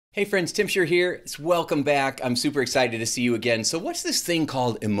Hey friends, Tim Shurr here. Welcome back. I'm super excited to see you again. So what's this thing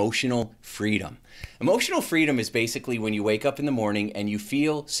called emotional freedom? Emotional freedom is basically when you wake up in the morning and you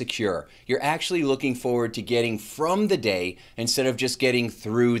feel secure. You're actually looking forward to getting from the day instead of just getting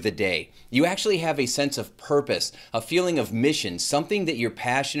through the day. You actually have a sense of purpose, a feeling of mission, something that you're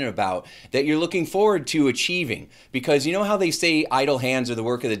passionate about, that you're looking forward to achieving. Because you know how they say idle hands are the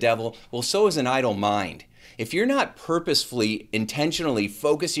work of the devil? Well, so is an idle mind. If you're not purposefully, intentionally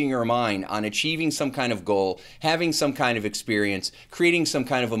focusing your mind on achieving some kind of goal, having some kind of experience, creating some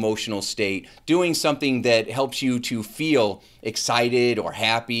kind of emotional state, doing something that helps you to feel excited or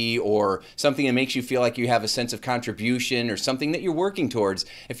happy, or something that makes you feel like you have a sense of contribution or something that you're working towards,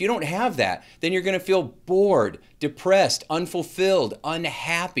 if you don't have that, then you're going to feel bored, depressed, unfulfilled,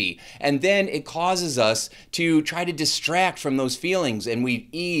 unhappy. And then it causes us to try to distract from those feelings, and we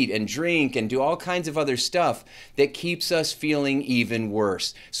eat and drink and do all kinds of other stuff that keeps us feeling even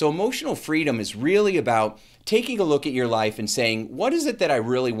worse. So emotional freedom is really about taking a look at your life and saying, what is it that I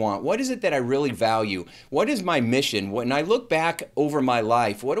really want? What is it that I really value? What is my mission? When I look back over my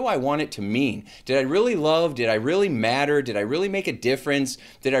life, what do I want it to mean? Did I really love? Did I really matter? Did I really make a difference?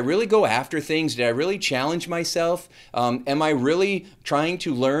 Did I really go after things? Did I really challenge myself? Am I really trying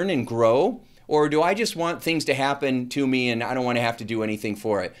to learn and grow? Or do I just want things to happen to me and I don't want to have to do anything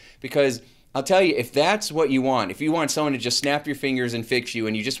for it? Because I'll tell you, if that's what you want, if you want someone to just snap your fingers and fix you,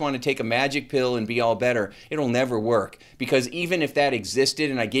 and you just want to take a magic pill and be all better, it'll never work. Because even if that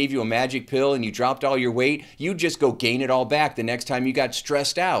existed and I gave you a magic pill and you dropped all your weight, you'd just go gain it all back the next time you got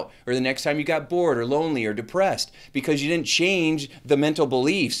stressed out, or the next time you got bored or lonely or depressed, because you didn't change the mental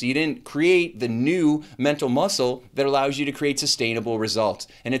beliefs. You didn't create the new mental muscle that allows you to create sustainable results.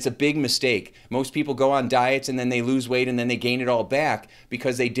 And it's a big mistake. Most people go on diets and then they lose weight and then they gain it all back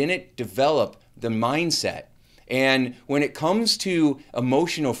because they didn't develop the mindset. And when it comes to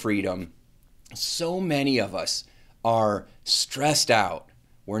emotional freedom, so many of us are stressed out.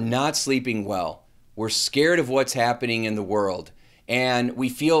 We're not sleeping well. We're scared of what's happening in the world. And we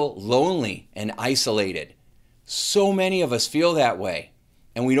feel lonely and isolated. So many of us feel that way,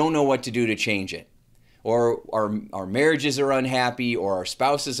 and we don't know what to do to change it. Or our marriages are unhappy, or our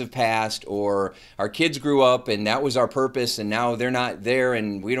spouses have passed, or our kids grew up and that was our purpose and now they're not there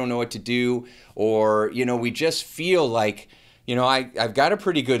and we don't know what to do. Or, we just feel like, I've got a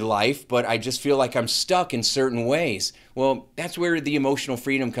pretty good life, but I just feel like I'm stuck in certain ways. Well, that's where the emotional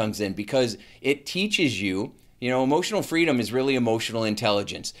freedom comes in, because it teaches you. Emotional freedom is really emotional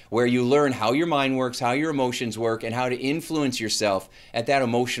intelligence, where you learn how your mind works, how your emotions work, and how to influence yourself at that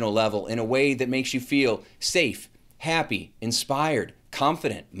emotional level in a way that makes you feel safe, happy, inspired,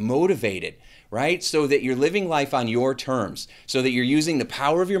 confident, motivated, right? So that you're living life on your terms, so that you're using the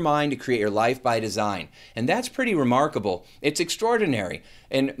power of your mind to create your life by design. And that's pretty remarkable. It's extraordinary.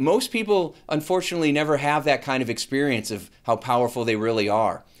 And most people, unfortunately, never have that kind of experience of how powerful they really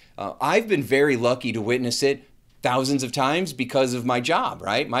are. I've been very lucky to witness it thousands of times because of my job,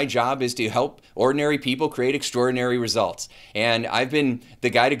 right? My job is to help ordinary people create extraordinary results. And I've been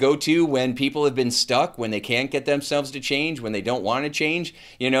the guy to go to when people have been stuck, when they can't get themselves to change, when they don't want to change,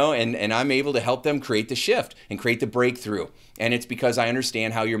 and I'm able to help them create the shift and create the breakthrough. And it's because I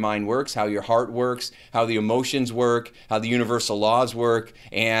understand how your mind works, how your heart works, how the emotions work, how the universal laws work.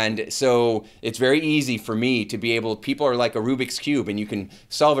 And so it's very easy for me to be able, people are like a Rubik's Cube and you can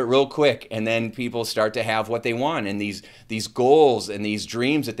solve it real quick, and then people start to have what they want. And these goals and these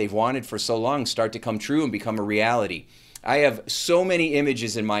dreams that they've wanted for so long start to come true and become a reality. I have so many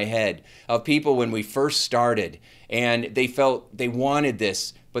images in my head of people when we first started and they felt they wanted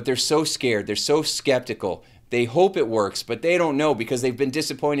this, but they're so scared, they're so skeptical. They hope it works, but they don't know because they've been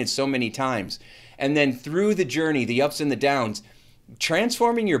disappointed so many times. And then through the journey, the ups and the downs,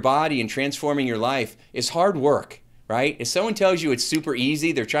 transforming your body and transforming your life is hard work, right? If someone tells you it's super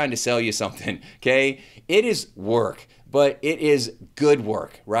easy, they're trying to sell you something, okay? It is work, but it is good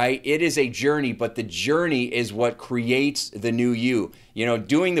work, right? It is a journey, but the journey is what creates the new you.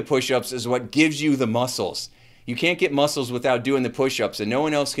 Doing the push-ups is what gives you the muscles. You can't get muscles without doing the push-ups, and no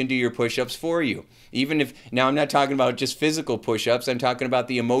one else can do your push-ups for you. Now I'm not talking about just physical push-ups, I'm talking about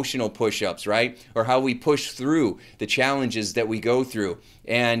the emotional push-ups, right? Or how we push through the challenges that we go through.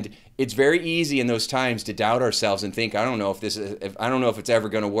 And it's very easy in those times to doubt ourselves and think, I don't know if it's ever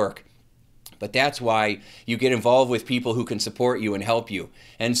going to work. But that's why you get involved with people who can support you and help you.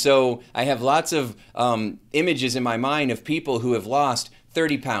 And so I have lots of images in my mind of people who have lost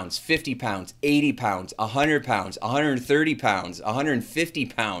 30 pounds, 50 pounds, 80 pounds, 100 pounds, 130 pounds, 150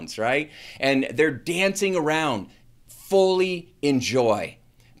 pounds, right? And they're dancing around fully in joy.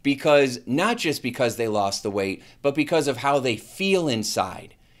 Because not just because they lost the weight, but because of how they feel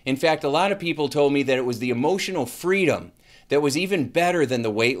inside. In fact, a lot of people told me that it was the emotional freedom that was even better than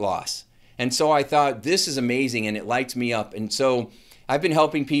the weight loss. And so I thought, this is amazing, and it lights me up. And so I've been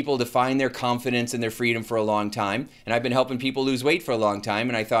helping people to find their confidence and their freedom for a long time. And I've been helping people lose weight for a long time.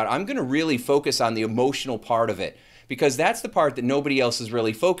 And I thought, I'm going to really focus on the emotional part of it, because that's the part that nobody else is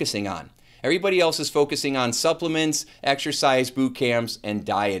really focusing on. Everybody else is focusing on supplements, exercise, boot camps, and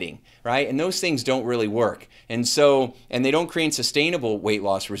dieting, right? And those things don't really work. And they don't create sustainable weight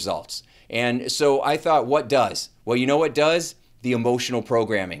loss results. And so I thought, what does? Well, you know what does? The emotional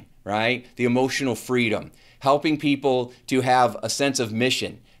programming, right? The emotional freedom, helping people to have a sense of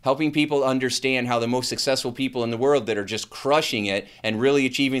mission, helping people understand how the most successful people in the world that are just crushing it and really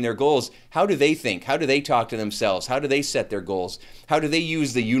achieving their goals, how do they think? How do they talk to themselves? How do they set their goals? How do they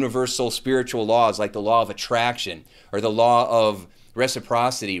use the universal spiritual laws like the law of attraction or the law of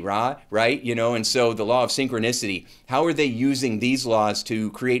reciprocity, right? You know, and so the law of synchronicity, how are they using these laws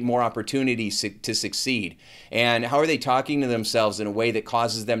to create more opportunities to succeed? And how are they talking to themselves in a way that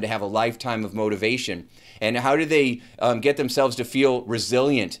causes them to have a lifetime of motivation? And how do they get themselves to feel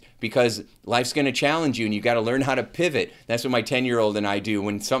resilient? Because life's going to challenge you, and you've got to learn how to pivot. That's what my 10-year-old and I do.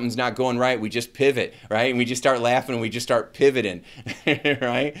 When something's not going right, we just pivot, right? And we just start laughing, and we just start pivoting,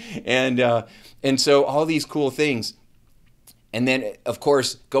 right? And so all these cool things. And then, of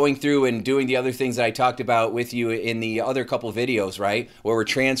course, going through and doing the other things that I talked about with you in the other couple videos, right? Where we're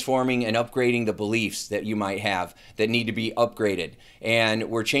transforming and upgrading the beliefs that you might have that need to be upgraded. And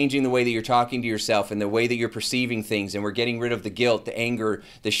we're changing the way that you're talking to yourself and the way that you're perceiving things. And we're getting rid of the guilt, the anger,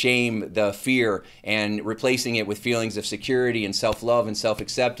 the shame, the fear, and replacing it with feelings of security and self-love and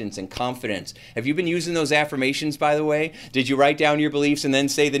self-acceptance and confidence. Have you been using those affirmations, by the way? Did you write down your beliefs and then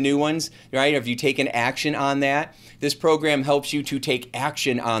say the new ones, right? Have you taken action on that? This program helps you to take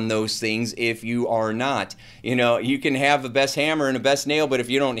action on those things if you are not. You know, you can have the best hammer and the best nail, but if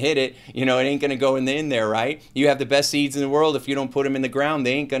you don't hit it, you know, it ain't going to go in there, right? You have the best seeds in the world. If you don't put them in the ground,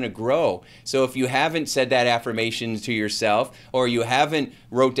 they ain't going to grow. So if you haven't said that affirmation to yourself, or you haven't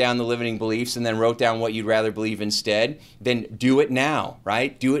wrote down the limiting beliefs and then wrote down what you'd rather believe instead, then do it now,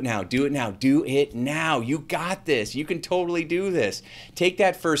 right? Do it now, do it now, do it now. You got this. You can totally do this. Take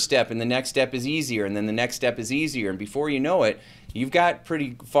that first step, and the next step is easier, and then the next step is easier. And before you know it, you've got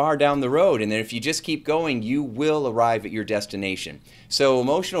pretty far down the road. And then if you just keep going, you will arrive at your destination. So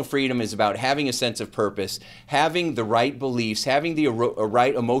emotional freedom is about having a sense of purpose, having the right beliefs, having the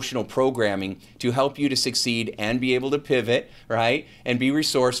right emotional programming to help you to succeed and be able to pivot, right? And be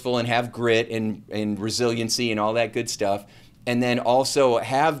resourceful and have grit and resiliency and all that good stuff. And then also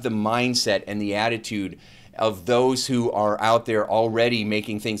have the mindset and the attitude of those who are out there already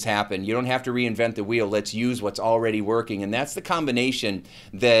making things happen. You don't have to reinvent the wheel. Let's use what's already working. And that's the combination,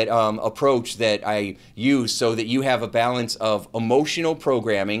 that approach that I use, so that you have a balance of emotional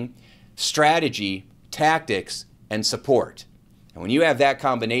programming, strategy, tactics, and support. And when you have that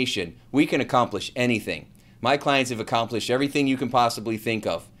combination, we can accomplish anything. My clients have accomplished everything you can possibly think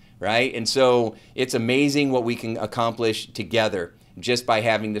of, right? And so it's amazing what we can accomplish together just by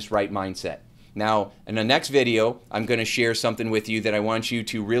having this right mindset. Now, in the next video, I'm going to share something with you that I want you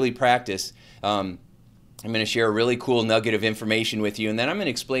to really practice. I'm going to share a really cool nugget of information with you, and then I'm going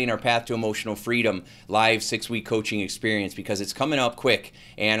to explain our Path to Emotional Freedom live 6-week coaching experience, because it's coming up quick,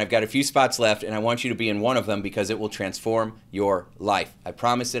 and I've got a few spots left, and I want you to be in one of them because it will transform your life. I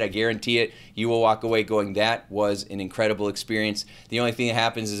promise it. I guarantee it. You will walk away going, that was an incredible experience. The only thing that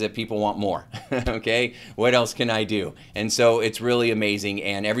happens is that people want more. Okay? What else can I do? And so it's really amazing,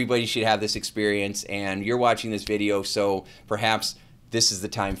 and everybody should have this experience, and you're watching this video, so perhaps this is the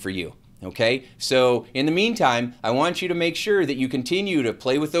time for you. Okay, so in the meantime, I want you to make sure that you continue to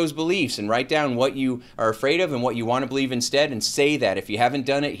play with those beliefs and write down what you are afraid of and what you want to believe instead, and say that. If you haven't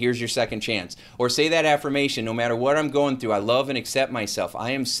done it, here's your second chance. Or say that affirmation, no matter what I'm going through, I love and accept myself. I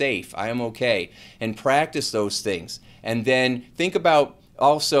am safe. I am okay. And practice those things. And then think about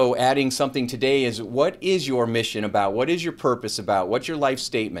also adding something today is, what is your mission about? What is your purpose about? What's your life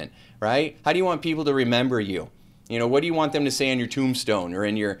statement, right? How do you want people to remember you? You know, what do you want them to say on your tombstone or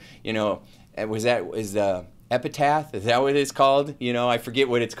in your, you know, is the epitaph? Is that what it's called? You know, I forget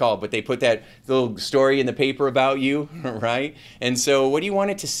what it's called, but they put that little story in the paper about you, right? And so what do you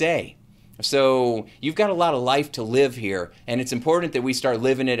want it to say? So you've got a lot of life to live here, and it's important that we start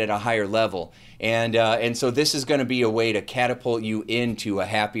living it at a higher level. And so this is going to be a way to catapult you into a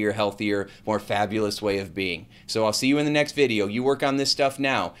happier, healthier, more fabulous way of being. So I'll see you in the next video. You work on this stuff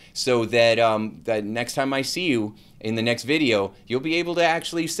now, so that that next time I see you, in the next video, you'll be able to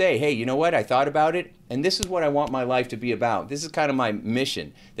actually say, hey, you know what? I thought about it, and this is what I want my life to be about. This is kind of my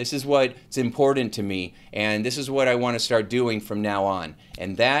mission. This is what's important to me, and this is what I want to start doing from now on.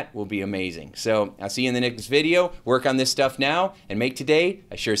 And that will be amazing. So I'll see you in the next video. Work on this stuff now, and make today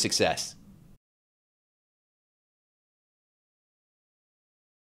a sure success.